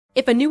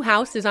If a new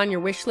house is on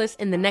your wish list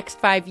in the next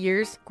 5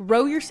 years,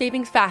 grow your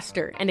savings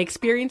faster and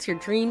experience your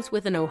dreams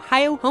with an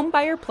Ohio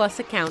Homebuyer Plus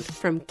account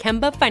from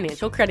Kemba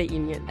Financial Credit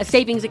Union. A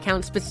savings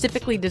account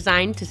specifically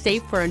designed to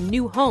save for a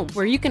new home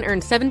where you can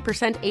earn 7%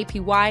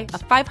 APY,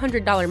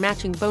 a $500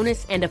 matching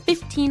bonus, and a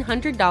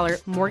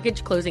 $1,500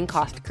 mortgage closing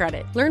cost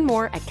credit. Learn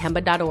more at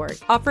Kemba.org.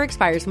 Offer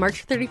expires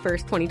March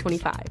 31st,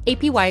 2025.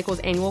 APY equals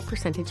annual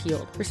percentage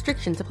yield.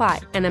 Restrictions apply.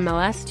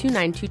 NMLS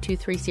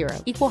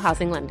 292230. Equal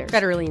housing lender.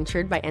 Federally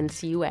insured by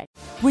NCUA.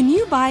 When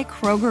you buy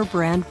Kroger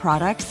brand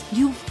products,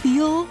 you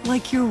feel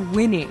like you're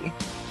winning.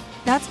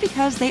 That's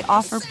because they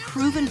offer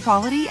proven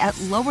quality at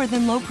lower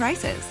than low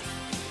prices.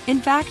 In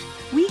fact,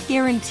 we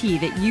guarantee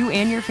that you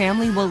and your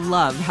family will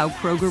love how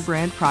Kroger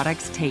brand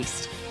products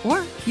taste,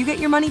 or you get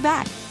your money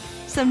back.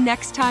 So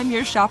next time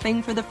you're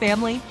shopping for the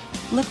family,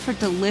 look for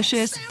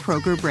delicious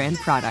Kroger brand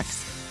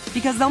products,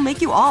 because they'll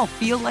make you all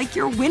feel like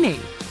you're winning.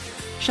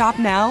 Shop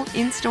now,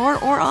 in-store,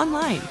 or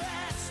online.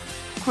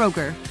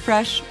 Kroger,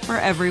 fresh for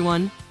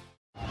everyone.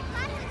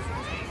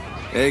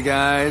 Hey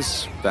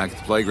guys, back at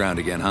the playground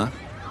again, huh?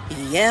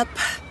 Yep.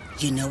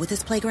 You know what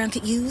this playground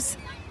could use?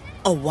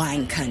 A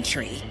wine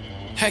country.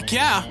 Heck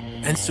yeah,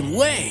 and some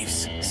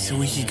waves so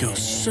we could go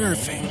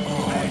surfing.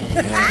 Oh,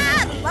 yeah.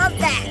 Ah, love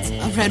that.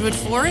 A redwood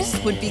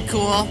forest would be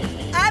cool.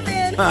 I'm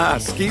in.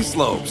 Ski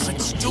slopes.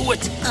 Let's do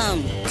it.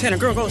 Can a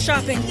girl go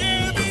shopping?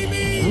 Yeah,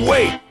 baby.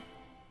 Wait!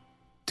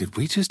 Did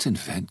we just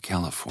invent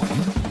California?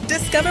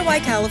 Discover why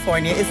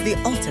California is the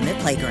ultimate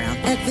playground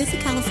at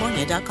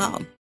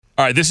visitcalifornia.com.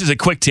 All right, this is a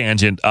quick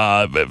tangent.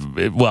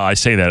 Well, I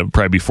say that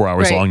probably be 4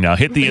 hours long now.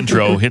 Hit the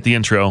intro. Hit the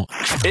intro.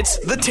 It's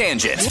The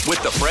Tangent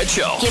with The Fred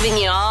Show. Giving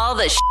you all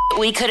the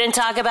we couldn't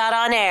talk about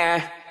on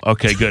air.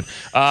 Okay, good.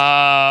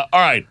 All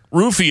right,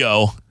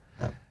 Rufio.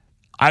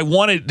 I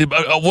wanted to,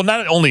 well,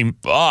 not only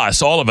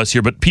us, all of us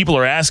here, but people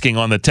are asking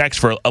on the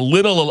text for a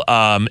little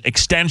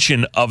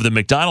extension of the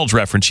McDonald's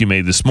reference you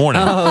made this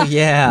morning. Oh,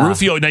 yeah.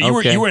 Rufio, now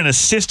you were an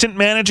assistant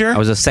manager? I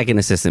was a second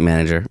assistant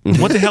manager.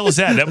 What the hell is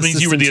that? That means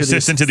you were the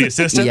assistant to the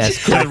assistant?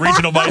 Yes. To the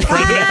regional vice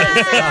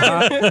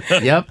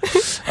president? Yep.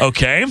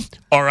 Okay.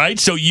 All right.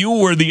 So you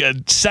were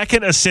the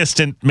second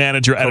assistant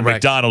manager at a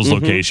McDonald's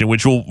location,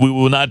 which we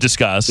will not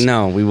discuss.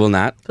 No, we will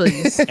not.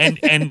 Please.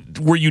 And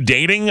were you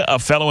dating a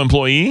fellow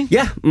employee?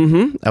 Yeah.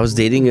 Mm-hmm. I was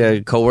dating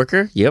a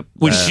coworker. Yep.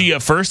 Was she a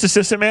first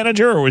assistant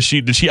manager, or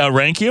did she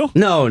outrank you?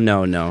 No.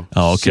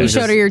 Oh, okay. You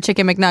showed her your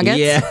chicken McNuggets?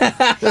 Yeah.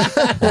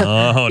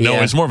 Oh, no.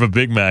 Yeah. It's more of a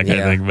Big Mac,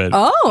 I think. But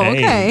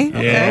okay.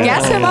 Yeah.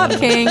 Gas him up,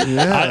 King.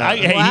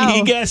 Hey,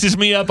 he gasses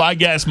me up. I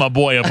gas my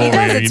boy up over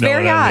here. It's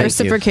very odd.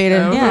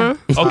 Reciprocated. Yeah.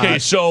 Okay,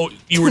 so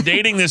you were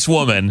dating this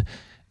woman,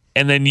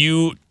 and then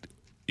you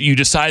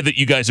decide that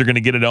you guys are going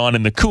to get it on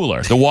in the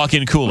cooler, the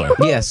walk-in cooler.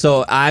 Yeah,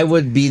 so I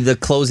would be the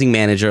closing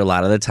manager a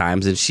lot of the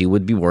times, and she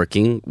would be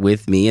working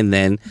with me, and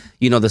then,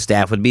 the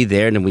staff would be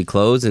there, and then we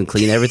close and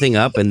clean everything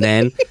up, and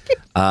then,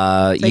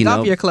 Take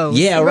off your clothes.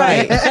 Yeah,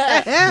 right.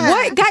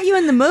 What got you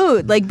in the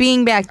mood, like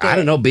being back there? I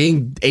don't know,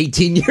 being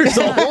 18 years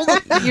old.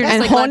 You're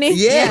just horny?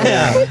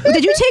 Yeah.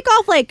 Did you take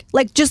off like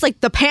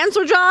the pants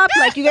were dropped?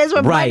 Like you guys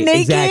were butt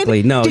naked?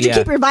 Exactly. No, Did you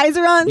keep your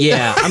visor on?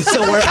 Yeah, I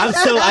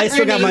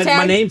still got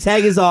my name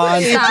tag is on.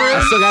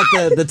 I still got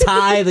the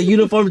tie, the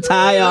uniform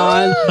tie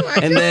on,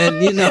 and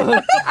then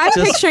I'm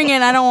picturing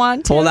it. I don't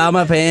want to pull out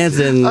my pants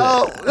and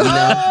go to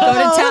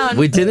town.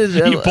 We did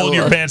it. You pulled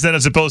your pants down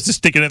as opposed to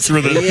sticking it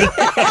through the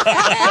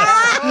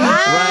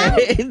right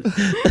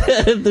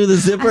through the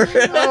zipper.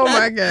 Oh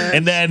my god!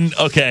 And then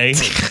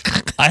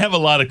I have a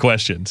lot of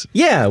questions.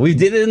 Yeah, we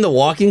did it in the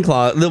walk-in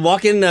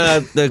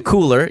the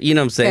cooler. You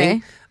know what I'm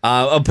saying?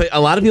 Okay. A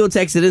lot of people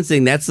texted in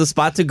saying that's the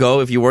spot to go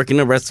if you work in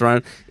the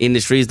restaurant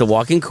industry is the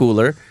walk-in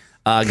cooler.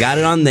 Got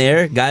it on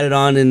there. Got it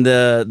on in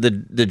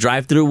the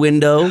drive-through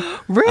window.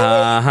 Really?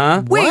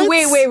 Uh-huh. Wait.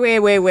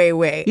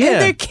 Yeah. Are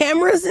there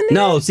cameras in it?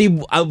 No, see,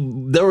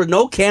 there were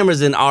no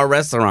cameras in our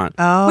restaurant.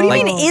 Oh. What do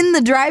you mean in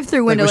the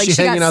drive-through window? was Like she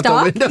she hanging got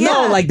out the stuck? window?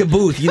 No, like the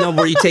booth,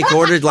 where you take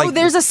orders. Like,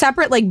 there's a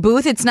separate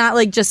booth. It's not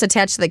like just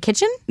attached to the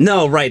kitchen?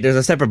 No, right. There's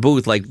a separate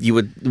booth. Like you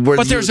would.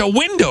 But there's a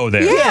window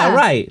there. Yeah,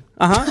 right.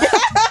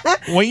 Uh-huh.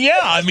 Well, yeah.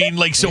 I mean,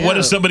 what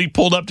if somebody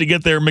pulled up to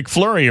get their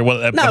McFlurry? Or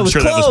what? No, I'm it was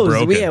sure closed. that was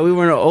broken. Yeah, we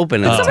weren't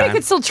open at the Somebody time.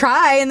 could still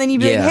try, and then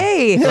you'd be like,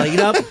 hey.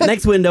 Like,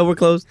 next window, we're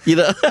closed.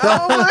 Oh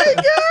my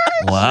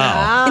god!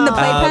 Wow. In the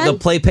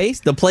playpen?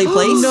 The play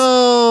place.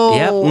 No.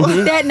 Yep.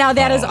 Mm-hmm.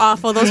 That is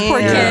awful. Those poor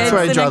kids. That's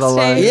where I draw the next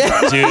line. day.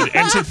 Yeah. Dude,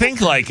 and to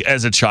think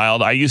as a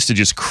child, I used to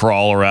just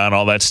crawl around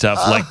all that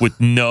stuff with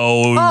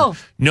no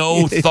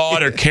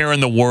thought or care in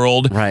the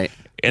world. Right.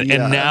 And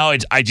now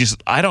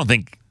I don't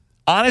think,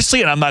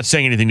 honestly, and I'm not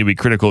saying anything to be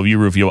critical of you,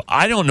 Rufio,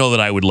 I don't know that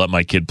I would let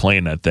my kid play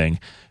in that thing.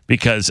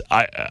 Because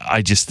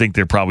I just think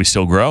they're probably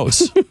still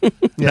gross.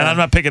 And I'm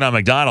not picking on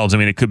McDonald's. I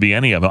mean, it could be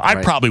any of them.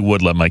 I probably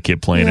would let my kid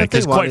play in it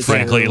because, quite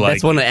frankly,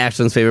 that's one of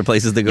Ashton's favorite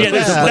places to go. Yeah,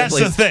 that's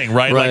the thing,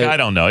 right? Like, I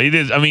don't know. It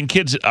is. I mean,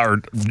 kids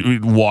are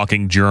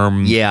walking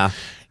germ. Yeah.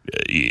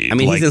 I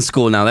mean, he's in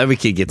school now. Every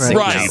kid gets sick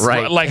Right, now.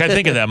 Right. Like I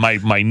think of that,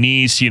 my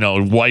niece,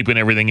 wiping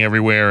everything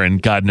everywhere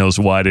and God knows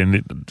what,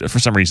 and for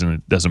some reason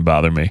it doesn't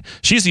bother me.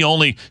 She's the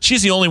only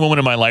woman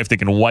in my life that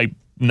can wipe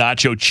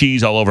nacho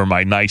cheese all over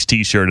my nice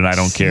T-shirt, and I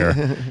don't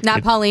care.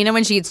 Not Paulina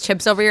when she eats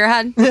chips over your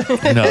head.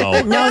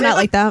 No, not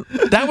like that.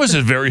 That was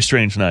a very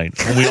strange night.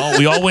 We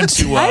all went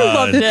to I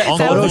loved it. Uncle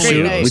That was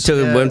Julio's.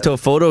 We went to a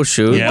photo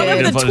shoot. Yeah,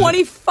 One of the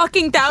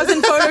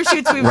 20,000 photo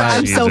shoots we've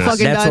Right. done. So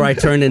fucking That's done. where I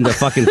turned into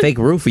fucking fake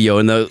Rufio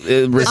in the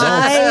results.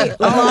 I love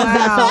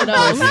that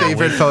photo. My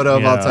favorite photo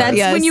of all time. That's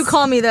Yes. when you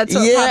call me. That's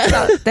what pops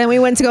up. Then we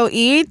went to go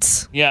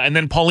eat. Yeah, and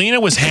then Paulina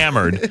was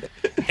hammered,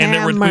 and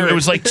there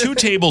was like 2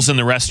 tables in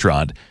the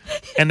restaurant,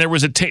 and there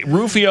was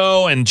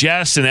Rufio and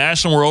Jess and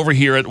Ashlyn were over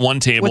here at one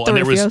table, With the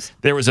and Rufios?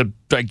 there was a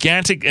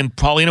gigantic, and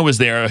Paulina was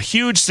there, a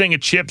huge thing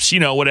of chips,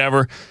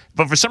 whatever.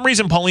 But for some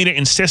reason, Paulina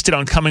insisted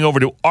on coming over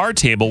to our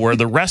table where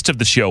the rest of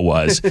the show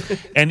was,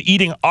 and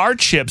eating our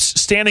chips,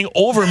 standing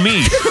over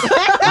me.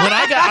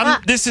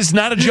 This is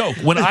not a joke.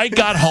 When I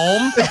got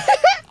home,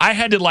 I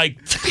had to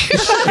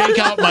shake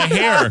out my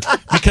hair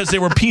because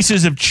there were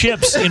pieces of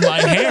chips in my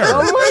hair.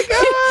 Oh my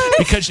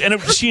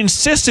god! She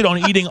insisted on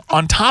eating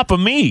on top of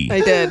me.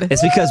 I did.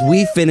 It's because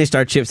we finished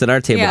our chips at our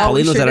table. Yeah,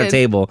 Paulina was sure at our did.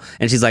 table,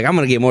 and she's like, I'm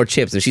going to get more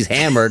chips. And she's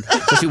hammered.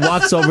 So she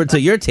walks over to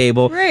your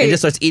table Right. and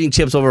just starts eating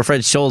chips over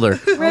Fred's shoulder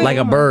like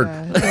a bird.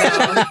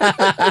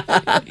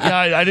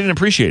 Yeah, I didn't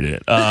appreciate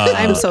it.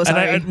 I'm so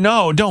sorry. And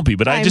no, don't be.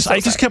 But I I'm just so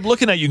just kept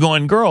looking at you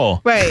going,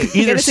 girl. Right. Either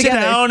Get it sit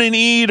together. down and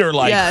eat or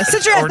Yeah,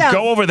 sit your ass or down.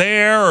 go over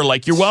there or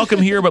you're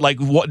welcome here, but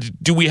what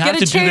do we have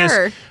Get a to do chair.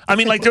 this? I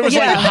mean, there was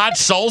Yeah. hot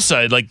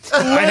salsa.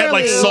 I had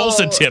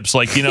salsa tips.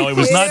 It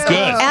was not good.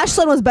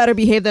 Ashlyn was better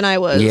behaved than I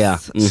was. Yeah.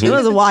 It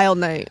was a wild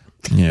night.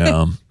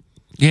 Yeah.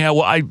 Yeah,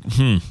 well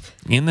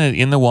in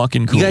the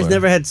walk-in cooler. You guys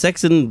never had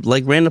sex in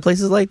random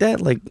places like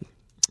that?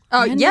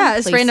 Oh,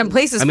 yes, random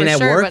places I mean, for at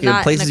sure, work, but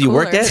not places in a you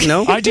worked cooler. at?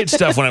 No? I did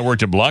stuff when I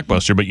worked at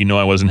Blockbuster, but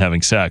I wasn't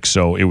having sex,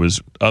 so it was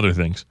other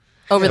things.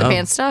 Over the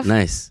pants stuff?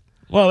 Nice.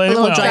 Well,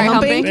 little dry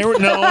humping? there were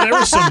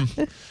some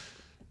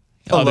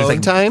other Alone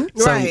things. time?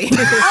 Right. Be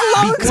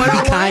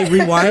kind,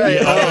 rewind.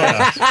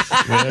 Yeah,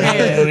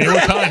 they were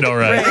kind, all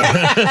right.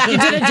 You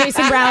did a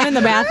Jason Brown in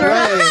the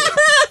bathroom?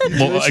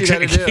 Well, what you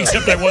gotta do.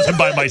 except I wasn't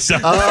by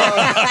myself. I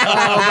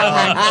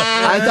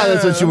thought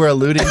that's what you were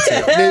alluding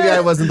to. Maybe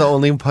I wasn't the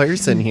only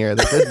person here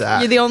that did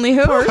that. You're the only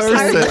who?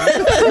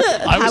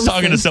 I was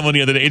talking to someone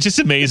the other day. It's just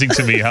amazing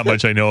to me how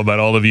much I know about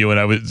all of you.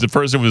 And the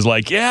person was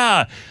like,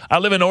 "Yeah, I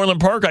live in Orland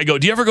Park." I go,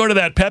 "Do you ever go to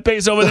that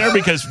Pepe's over there?"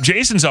 Because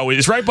Jason's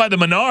it's right by the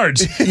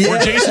Menards,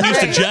 where Jason used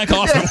to jack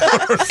off at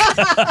work.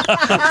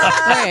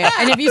 Right.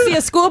 And if you see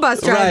a school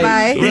bus drive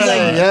by, He's like,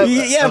 I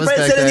was Fred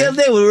back said it the there.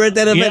 other day when we were at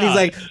that event. Yeah. He's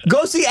like,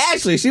 go see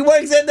Ashley. She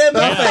works at that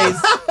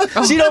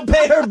Buffets. She don't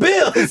pay her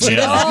bills.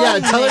 Yeah,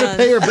 tell her to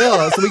pay her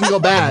bill so we can go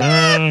back.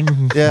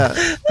 Yeah.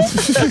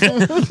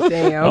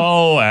 Damn.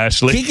 Oh,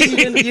 Ashley. Kiki,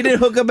 you didn't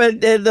hook up at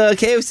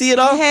KFC at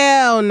all?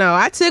 Hell no.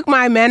 I took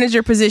my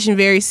manager position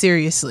very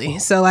seriously.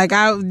 So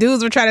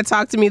dudes were trying to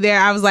talk to me there.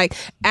 I was like,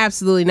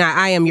 absolutely not.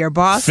 I am your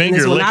boss. and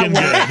this Finger will not licking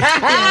work. good.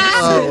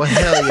 Oh,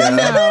 hell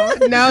yeah.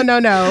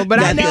 No. But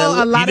I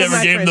know a lot You of never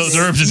my gave him friends. those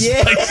herbs and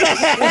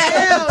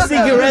spices.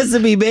 Secret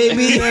recipe,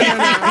 baby.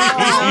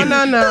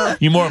 No.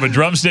 You more of a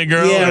drumstick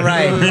girl? Yeah,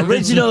 right.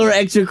 Original or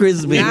extra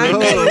crispy? Not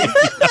me.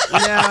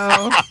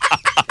 No.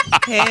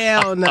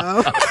 Hell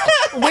no.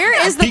 where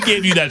is He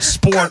gave you that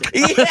spork.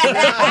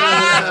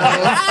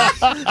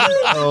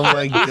 Oh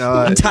my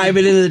god. Time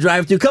it into the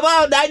drive-thru. Come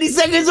on, 90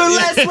 seconds or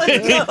less.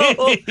 Let's go.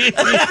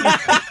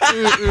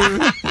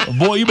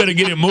 Boy, you better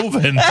get it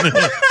moving.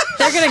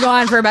 They're going to go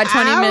on for about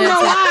 20 I don't minutes.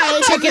 know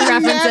why. Chicken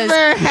references.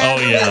 Never Oh,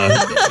 yeah.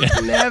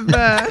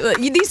 Never.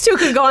 These two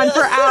could go on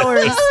for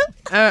hours.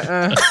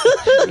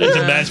 There's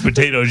a mashed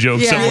potato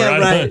joke somewhere.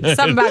 right.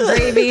 Something about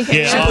gravy.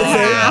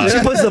 Yeah. She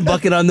puts the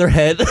bucket on their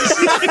head. Not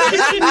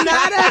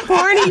a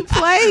horny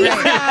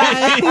place,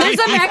 guys. There's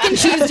a mac and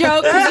cheese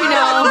joke,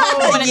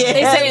 'cause, when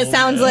they say it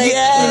sounds like, you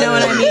know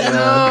what I mean?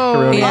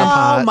 No.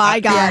 Yeah. Oh my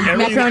god. Yeah,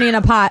 macaroni in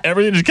a pot.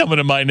 Everything that's coming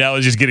to mind now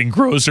is just getting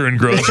grosser and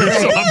grosser,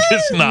 so I'm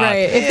just not.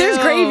 Right. If there's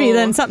gravy,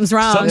 then something's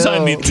wrong.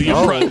 Sometimes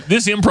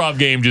this improv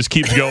game just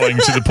keeps going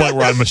to the point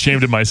where I'm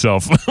ashamed of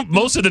myself.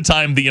 Most of the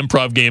time, the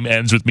improv game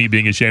ends with me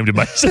being ashamed of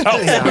myself.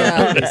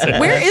 Yeah.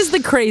 Where is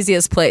the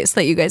craziest place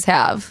that you guys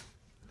have?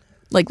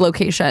 Like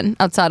location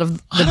outside of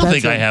the I don't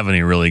think I bedroom? have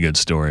any really good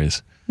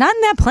stories. Not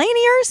in that plane of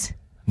yours?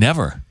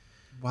 Never.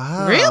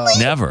 Wow. Really?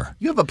 Never.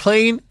 You have a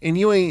plane and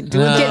you ain't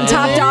doing No. Getting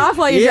topped off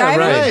while you're Yeah,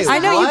 driving? right. I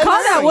know. You What?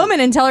 call that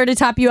woman and tell her to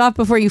top you off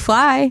before you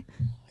fly.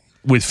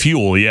 With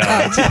fuel, yeah.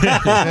 I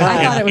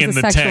thought it was in a the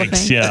sexual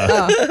tanks, thing. yeah.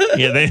 Oh.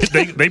 Yeah,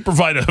 they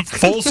provide a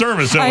full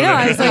service over I know. there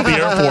I was at like, the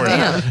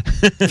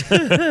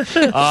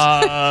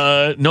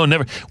airport. No,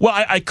 never. Well,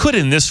 I could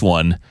in this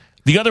one.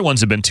 The other ones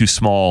have been too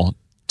small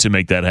to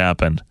make that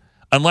happen.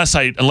 Unless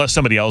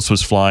somebody else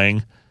was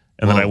flying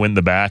and then I win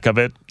the back of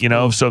it,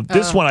 So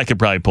this one I could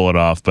probably pull it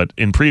off, but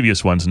in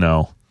previous ones,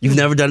 no. You've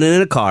never done it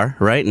in a car,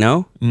 right?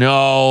 No?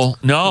 No.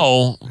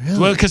 Really?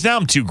 Well, because now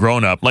I'm too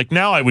grown up. Like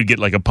now I would get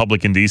like a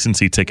public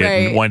indecency ticket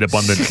and wind up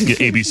on the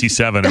ABC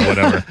 7 or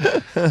whatever.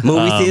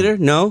 Movie theater?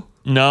 No?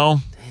 No.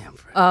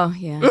 Oh,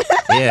 yeah.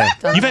 Yeah.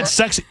 You've had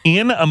sex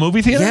in a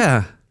movie theater?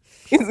 Yeah.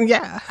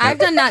 Yeah. I've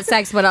done not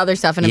sex, but other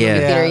stuff in a movie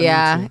theater.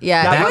 Yeah. Back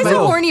It was a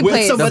row. horny With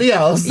place. somebody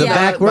else. The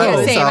back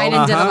row. Yeah, same. I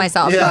didn't diddle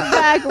myself. Yeah. but-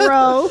 Back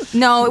row.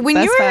 No, when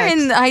That's you were facts.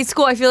 in high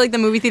school, I feel like the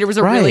movie theater was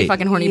a really Right.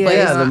 fucking horny Yeah.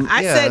 place.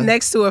 I sat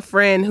next to a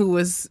friend who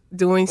was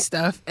doing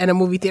stuff at a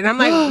movie theater. I'm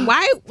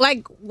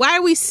like, why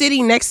are we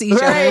sitting next to each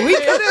other? We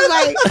could have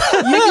like,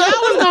 you know,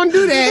 I was gonna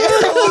do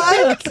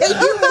that. Can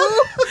you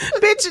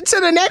move, bitch, to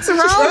the next row?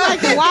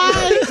 Like,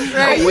 why?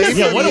 Right.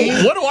 Yeah, what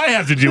do I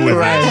have to do with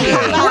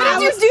that? What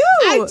did you do?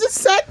 I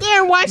just sat there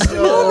and watched the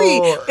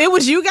movie. It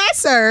was you got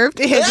served.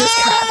 It had just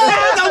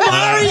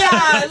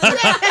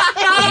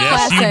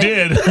Yes, you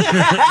did.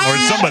 Or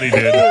somebody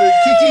did.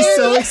 Kiki's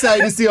so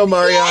excited to see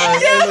Omarion,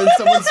 and then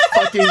someone's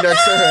fucking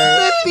next to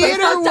her.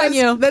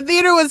 The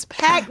theater was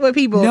packed with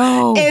people.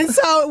 No. And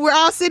so we're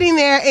all sitting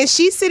there, and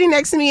she's sitting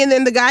next to me, and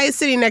then the guy is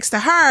sitting next to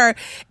her.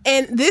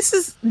 And this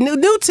is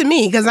new to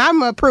me because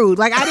I'm a prude.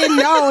 Like, I didn't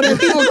know that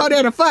people go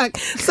there to fuck.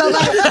 So,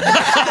 like,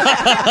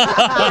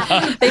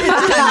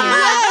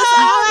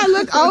 I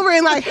look over,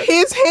 and, like,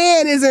 his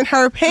hand is in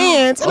her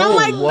pants. And I'm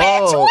like,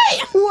 bitch,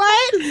 wait,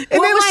 what? And What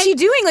then, was like, she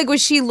doing? Like,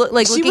 was she she looking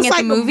was, at like,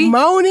 the movie?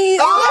 moaning.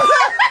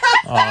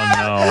 Oh, no.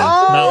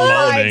 Not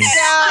moaning.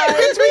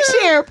 Bitch, we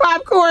share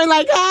popcorn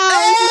like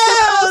how is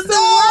this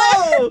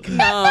supposed to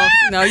work?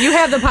 No, you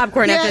have the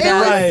popcorn after it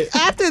that. was-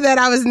 After that,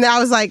 I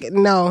was like,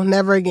 no,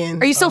 never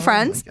again. Are you still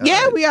friends?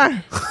 Yeah, we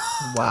are.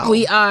 Wow.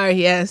 We are,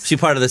 yes. She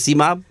part of the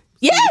C-Mob?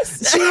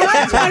 Yes, she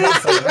was part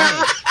of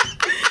the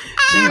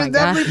She was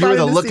definitely You part were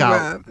the of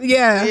lookout.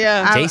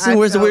 Yeah. Jason,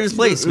 where's the weirdest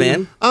place,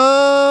 man?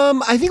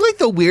 I think like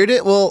the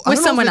weirdest. Well, I With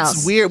don't know someone if it's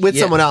else. Weird with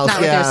Yeah. someone else.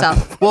 Not with yeah.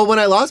 yourself. Well, when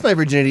I lost my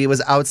virginity, it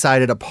was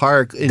outside at a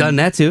park. Done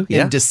that too.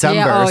 Yeah. In December,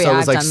 Yeah, oh, so yeah, it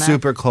was I've like done that.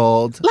 super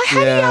cold. Like, how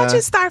do Yeah. y'all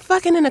just start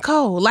fucking in the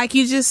cold? Like,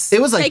 you just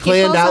It was like take your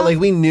planned clothes out. off? Like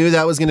we knew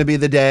that was going to be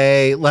the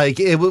day. Like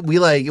it. We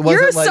like. It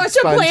wasn't You're like such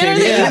a planner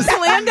that spontaneous. you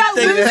planned out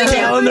They losing your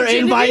calendar virginity.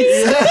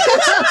 invites.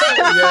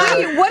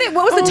 Wait,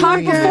 what was the talk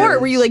before?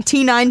 Were you like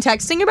T9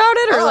 texting about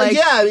it, or like?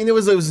 yeah, I mean, it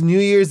was New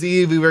Year's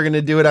Eve. We were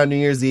gonna do it on New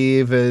Year's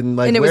Eve, and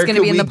like, And it was where gonna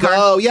could be in we the park?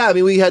 go? Yeah, I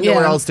mean, we had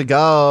nowhere Yeah. else to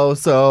go,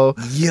 so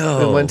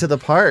Yo. we went to the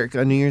park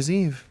on New Year's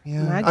Eve.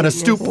 Yeah, My on a goodness.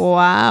 stoop.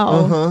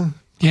 Wow.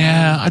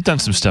 Yeah, I've done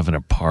some stuff in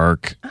a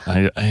park.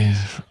 I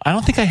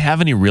don't think I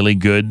have any really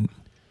good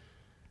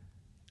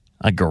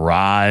a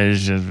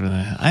garage.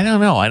 I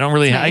don't know. I don't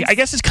really. I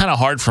guess it's kind of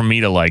hard for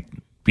me to like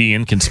be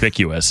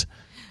inconspicuous.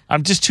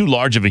 I'm just too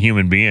large of a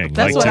human being.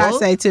 That's like, what to- I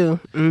say too.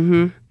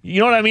 Mm-hmm. You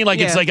know what I mean? Like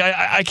it's Yeah. like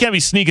I can't be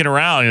sneaking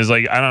around. It's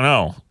like I don't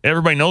know.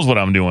 Everybody knows what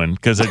I'm doing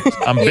because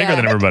I'm bigger Yeah.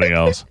 than everybody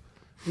else.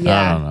 I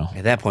don't know.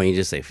 At that point, you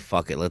just say,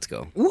 "Fuck it, let's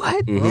go."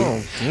 What?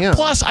 Oh, damn.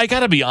 Plus, I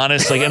gotta be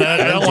honest. Like, and I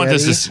don't want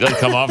this to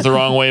come off the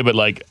wrong way, but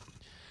like,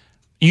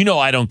 you know,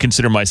 I don't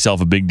consider myself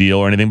a big deal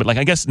or anything. But like,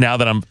 I guess now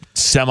that I'm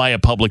semi a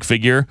public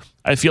figure,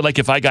 I feel like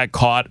if I got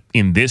caught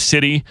in this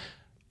city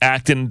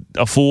acting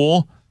a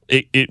fool,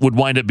 it would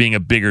wind up being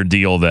a bigger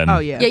deal than. Oh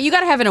yeah. Yeah, you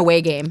got to have an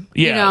away game.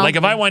 Yeah, you know? like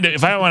if I wind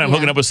up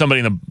hooking up with somebody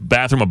in the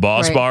bathroom of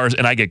Boss Right. Bars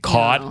and I get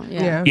caught, No,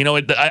 Yeah. you know,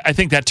 I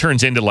think that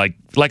turns into like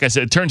I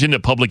said, it turns into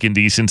public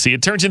indecency.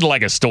 It turns into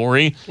like a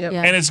story, Yep.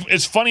 Yeah. and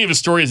it's funny of a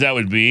story as that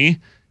would be,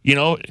 you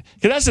know,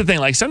 because that's the thing.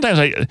 Like sometimes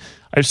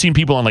I've seen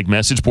people on like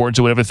message boards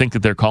or whatever think that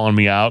they're calling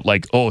me out,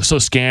 like, oh, so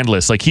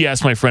scandalous. Like he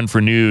asked my friend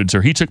for nudes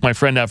or he took my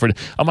friend out for.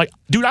 I'm like,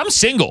 dude, I'm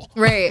single.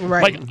 Right.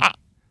 Right. Like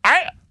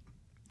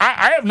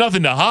I have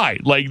nothing to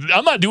hide. Like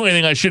I'm not doing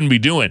anything I shouldn't be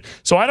doing.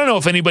 So I don't know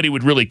if anybody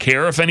would really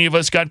care if any of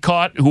us got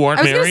caught who aren't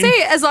I was married. gonna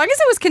say, as long as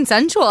it was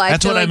consensual, I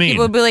That's feel what I like mean.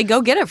 people would be like,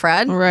 "Go get it,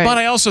 Fred." Right. But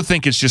I also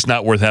think it's just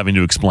not worth having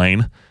to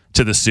explain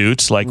to the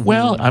suits. Like,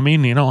 well, I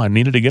mean, you know, I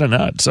needed to get a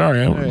nut. Sorry,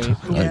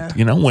 Yeah.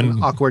 you know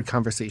when. Awkward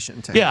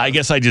conversation. Time. Yeah, I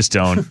guess I just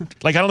don't.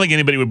 Like, I don't think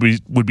anybody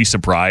would be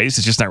surprised.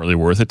 It's just not really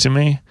worth it to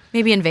me.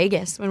 Maybe in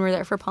Vegas when we're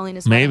there for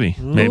Paulina's Maybe,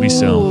 wedding. maybe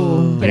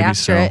so. Get Maybe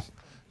after so. it.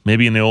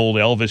 Maybe in the old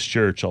Elvis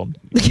church.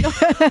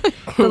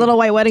 The little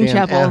white wedding Damn,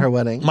 chapel. at her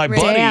wedding. My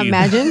buddy, Damn,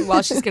 imagine.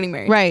 While she's getting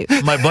married. Right.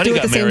 my buddy Do it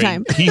got at the same married.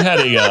 time. He had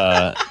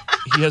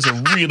he has a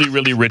really,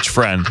 really rich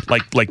friend,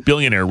 like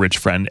billionaire rich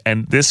friend,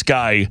 and this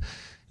guy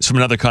is from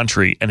another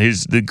country, and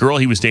the girl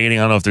he was dating,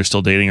 I don't know if they're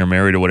still dating or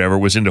married or whatever,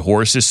 was into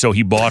horses, so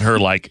he bought her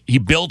he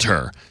built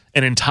her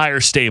an entire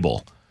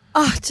stable.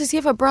 Oh, does he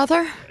have a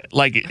brother?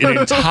 Like an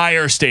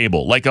entire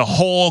stable, like a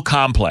whole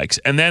complex.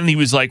 And then he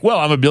was like, well,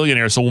 I'm a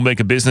billionaire, so we'll make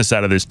a business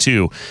out of this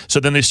too. So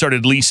then they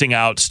started leasing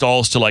out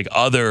stalls to like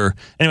other.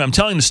 Anyway, I'm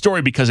telling the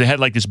story because it had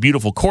like this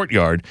beautiful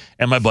courtyard,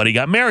 and my buddy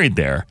got married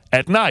there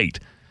at night.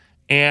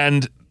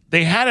 And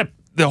they had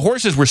the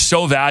horses were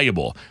so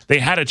valuable. They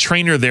had a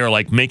trainer there,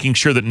 like making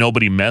sure that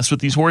nobody messed with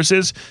these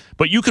horses.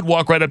 But you could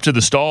walk right up to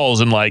the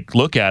stalls and like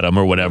look at them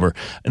or whatever.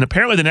 And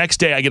apparently the next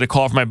day I get a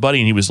call from my buddy,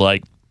 and he was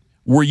like,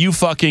 were you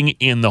fucking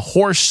in the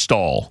horse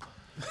stall?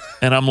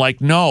 And I'm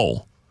like,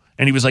 no.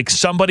 And he was like,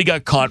 somebody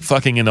got caught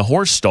fucking in the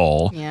horse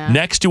stall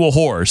next to a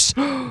horse,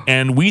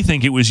 and we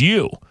think it was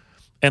you.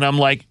 And I'm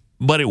like,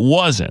 but it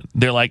wasn't.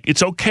 They're like,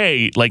 it's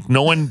okay. Like,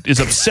 no one is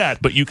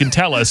upset, but you can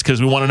tell us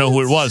because we want to know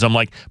who it was. I'm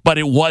like, but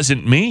it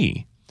wasn't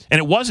me. And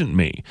it wasn't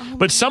me.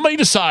 But somebody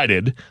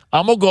decided,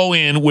 I'm going to go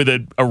in with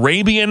an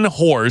Arabian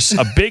horse,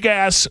 a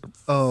big-ass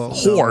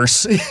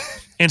horse,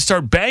 and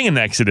start banging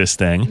next to this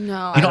thing.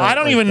 No. I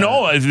don't even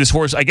know if this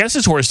horse, I guess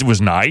this horse was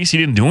nice. He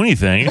didn't do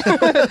anything.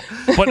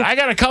 But I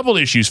got a couple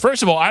issues.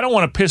 First of all, I don't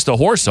want to piss the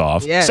horse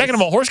off. Yes. Second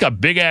of all, horse got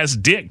big-ass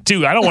dick,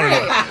 too. I don't want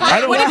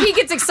to. What if he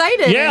gets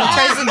excited and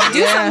tries to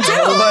do something too?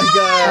 Oh my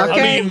god.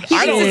 I mean, He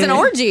thinks it's an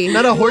orgy.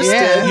 Not a horse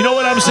dick. You know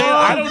what I'm saying?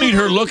 I don't need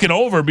her looking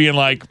over being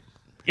like,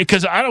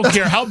 because I don't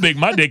care how big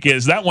my dick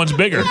is, that one's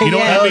bigger. You know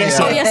what I mean?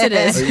 So, Oh, yes, it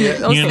is.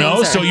 you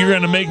know, so you're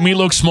going to make me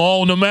look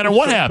small no matter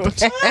what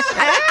happens.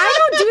 I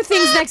don't do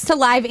things next to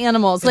live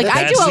animals. Like,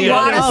 I do That's a the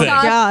lot other of thing.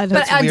 stuff. God, but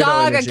that's a weirdo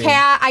dog, energy. a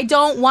cat, I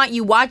don't want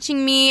you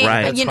watching me.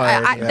 Right. You know,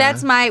 That's hard, yeah.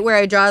 that's where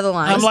I draw the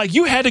line. I'm like,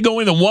 you had to go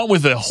in the one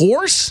with a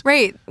horse?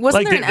 Right.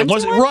 Wasn't there an empty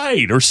wasn't one?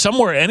 right, or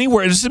somewhere,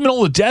 anywhere. It's in the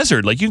middle of the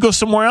desert. Like, you can go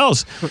somewhere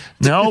else.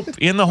 No,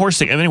 in the horse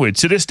thing. And anyway,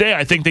 to this day,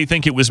 I think they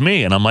think it was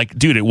me. And I'm like,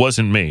 dude, it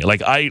wasn't me.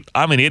 Like,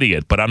 I'm an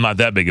idiot, but I'm not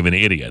that big of an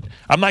idiot.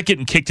 I'm not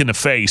getting kicked in the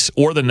face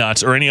or the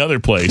nuts or any other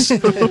place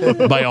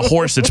by a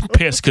horse that's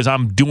pissed because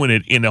I'm doing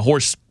it in a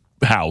horse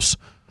house.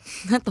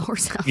 Not the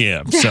horse house.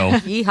 Yeah, so.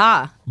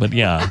 Yeehaw. But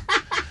yeah,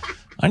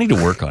 I need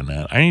to work on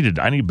that. I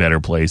need better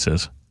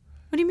places.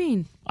 What do you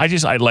mean? I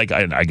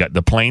got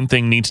the plane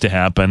thing needs to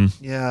happen.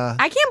 Yeah.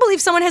 I can't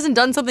believe someone hasn't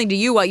done something to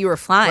you while you were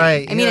flying.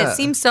 Right, I mean, yeah. it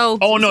seems so.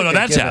 Oh no, like a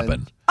that's given.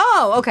 happened.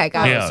 Oh, okay,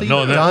 got it. Yeah, So no,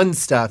 you've done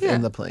stuff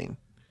in the plane.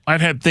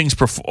 I've had things.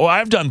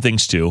 I've done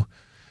things too.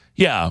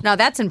 Yeah, No,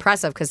 that's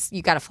impressive because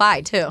you got to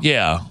fly too.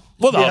 yeah.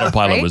 Well, the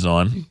autopilot Right? was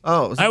on.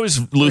 Oh, I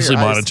was loosely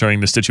your eyes.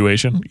 monitoring the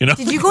situation. You know.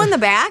 Did you go in the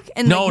back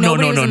and No, like,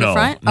 nobody was in the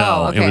front? No,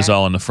 Oh, okay. it was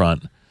all in the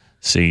front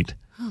seat.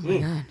 Oh my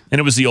god. And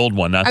it was the old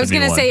one, not I was the new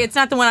going to one. say it's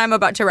not the one I'm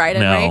about to ride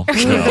in, No,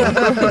 right?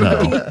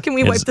 no. Can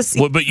we wipe the seat?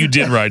 Well, but you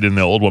did ride in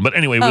the old one. But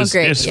anyway, it Oh, was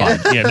great, it's yeah.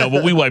 fine. Yeah, no,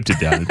 but we wiped it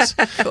down. It's,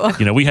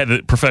 You know, we had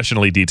it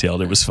professionally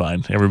detailed. It was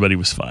fine. Everybody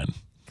was fine.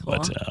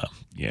 But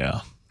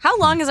yeah, How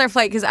long is our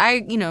flight? Because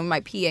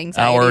my pee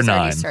anxiety Hour already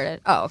 9.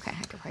 started. Oh, okay.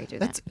 I could probably do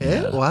that.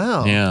 It?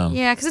 Wow. yeah.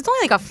 Yeah, because it's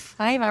only like a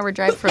 5-hour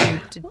drive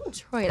from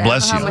Detroit.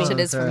 Bless I don't know you. how much it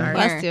is from here.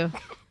 Bless you.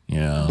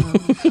 Yeah.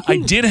 I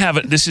did have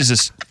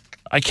it.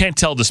 I can't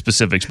tell the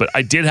specifics, but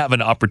I did have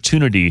an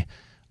opportunity.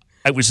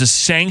 It was a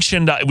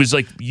sanctioned, it was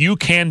like, you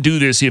can do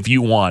this if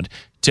you want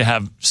to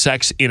have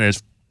sex in a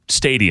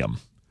stadium.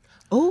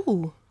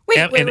 Oh. Wait,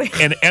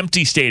 An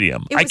empty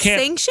stadium. It was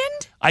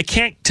sanctioned? I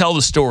can't tell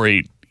the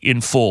story in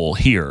full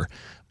here,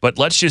 but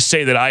let's just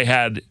say that I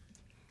had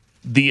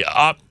the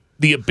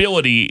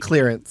ability.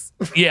 Clearance.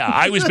 Yeah,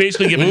 I was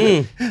basically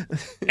given,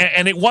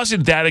 and it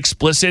wasn't that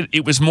explicit.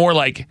 It was more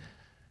like,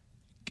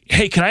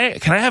 hey, can I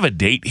have a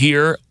date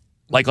here,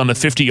 like on the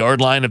 50-yard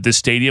line of this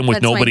stadium with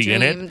That's my nobody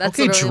in dream. it? That's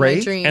Okay, literally Drake.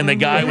 my dream. And the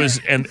guy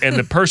was, and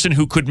the person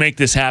who could make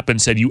this happen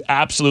said, you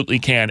absolutely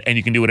can, and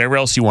you can do whatever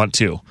else you want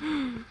to,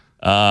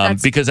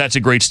 because that's a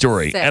great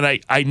story. sick. And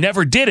I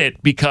never did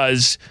it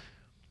because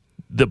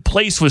the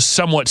place was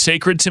somewhat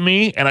sacred to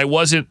me, and I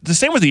wasn't, the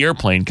same with the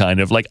airplane, kind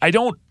of. Like, I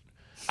don't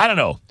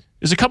know.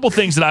 There's a couple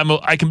things that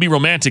I can be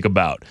romantic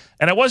about.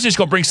 And I wasn't just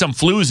going to bring some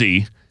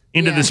floozy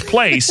into this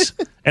place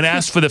and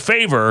ask for the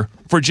favor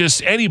for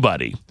just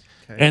anybody.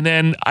 And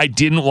then I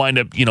didn't wind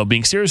up,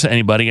 being serious with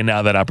anybody, and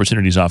now that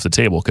opportunity's off the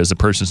table because the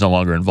person's no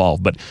longer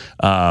involved.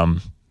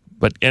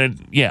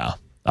 Yeah,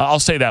 I'll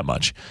say that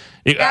much.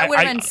 That would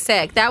have been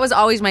sick. That was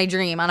always my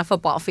dream on a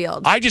football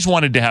field. I just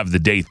wanted to have the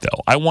date,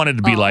 though. I wanted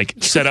to be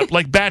set up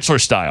like Bachelor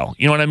style.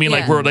 You know what I mean?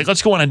 Like, Yeah. we're like,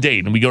 let's go on a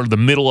date, and we go to the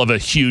middle of a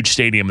huge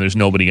stadium. And there's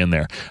nobody in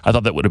there. I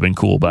thought that would have been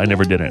cool, but I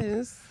never did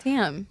it.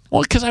 Damn.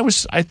 Well, because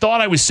I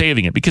thought I was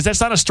saving it, because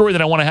that's not a story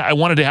that I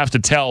wanted to have to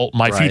tell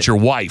my Right. future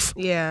wife.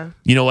 Yeah.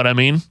 You know what I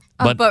mean?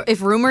 But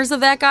if rumors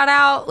of that got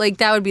out, like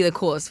that would be the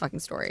coolest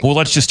fucking story. Well,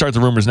 let's just start the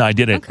rumors now. I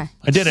did it. Okay.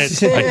 I did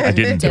it. I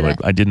didn't do it.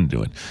 I didn't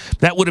do it.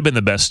 That would have been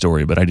the best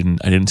story, but I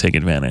didn't take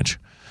advantage.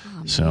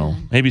 So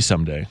maybe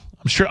someday.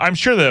 I'm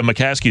sure the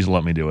McCaskies will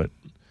let me do it.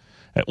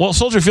 Well,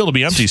 Soldier Field will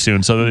be empty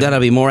soon, so That'll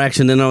be more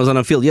action than I was on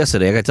a field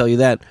yesterday. I can tell you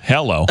that.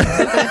 hello.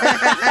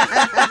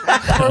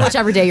 Or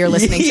whichever day you're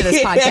listening to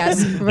this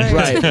podcast.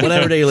 Right.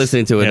 Whatever day you're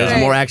listening to it, Yeah. there's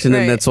more action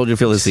than Right. that Soldier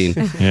Field has seen.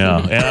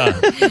 Yeah.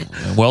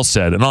 Well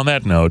said. And on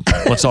that note,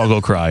 let's all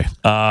go cry.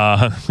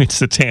 It's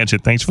The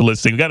Tangent. Thanks for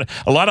listening. We got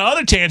a lot of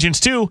other tangents,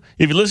 too.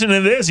 If you listen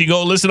to this, you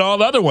go listen to all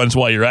the other ones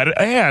while you're at it.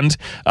 And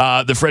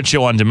The Fred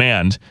Show on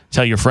Demand.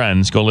 Tell your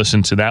friends. Go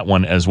listen to that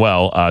one as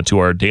well, to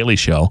our daily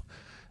show.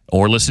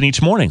 Or listen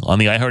each morning on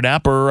the iHeart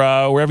app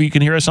or wherever you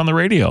can hear us on the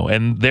radio.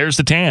 And there's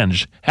The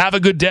Tange. Have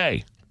a good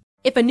day.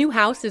 If a new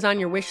house is on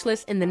your wish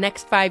list in the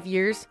next 5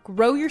 years,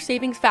 grow your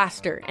savings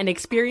faster and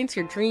experience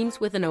your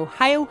dreams with an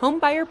Ohio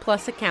Homebuyer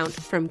Plus account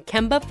from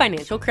Kemba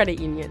Financial Credit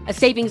Union. A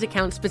savings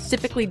account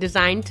specifically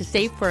designed to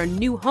save for a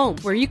new home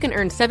where you can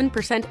earn 7%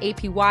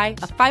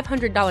 APY,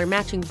 a $500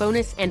 matching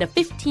bonus, and a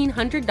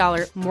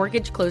 $1,500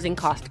 mortgage closing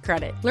cost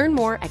credit. Learn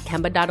more at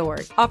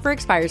Kemba.org. Offer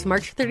expires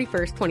March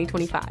 31st,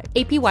 2025.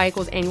 APY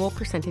equals annual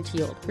percentage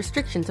yield.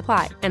 Restrictions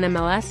apply.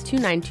 NMLS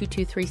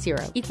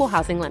 292230. Equal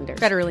housing lender.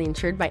 Federally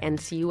insured by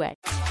NCUA.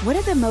 What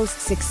do the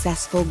most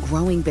successful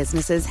growing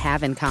businesses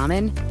have in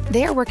common?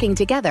 They're working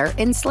together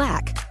in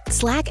Slack.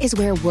 Slack is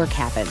where work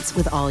happens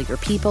with all your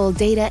people,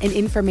 data, and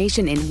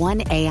information in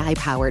one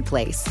AI-powered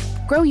place.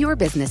 Grow your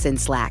business in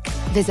Slack.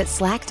 Visit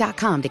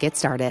slack.com to get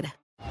started.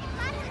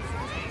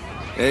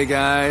 Hey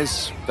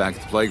guys, back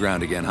at the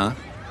playground again, huh?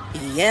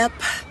 Yep.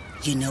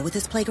 You know what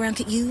this playground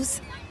could use?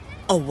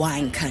 A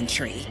wine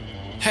country.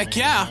 Heck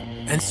yeah,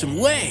 and some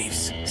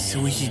waves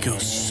so we could go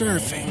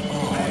surfing.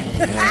 Oh,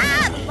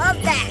 yeah.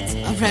 Love that.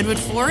 A redwood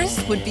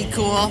forest would be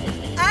cool.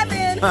 I'm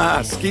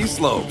in. Ski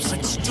slopes.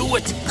 Let's do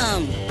it.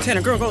 Can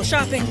a girl go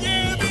shopping?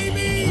 Yeah,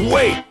 baby.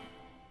 Wait.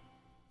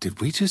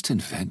 Did we just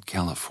invent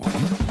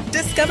California?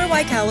 Discover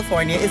why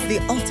California is the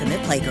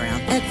ultimate playground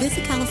at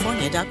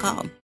visitcalifornia.com.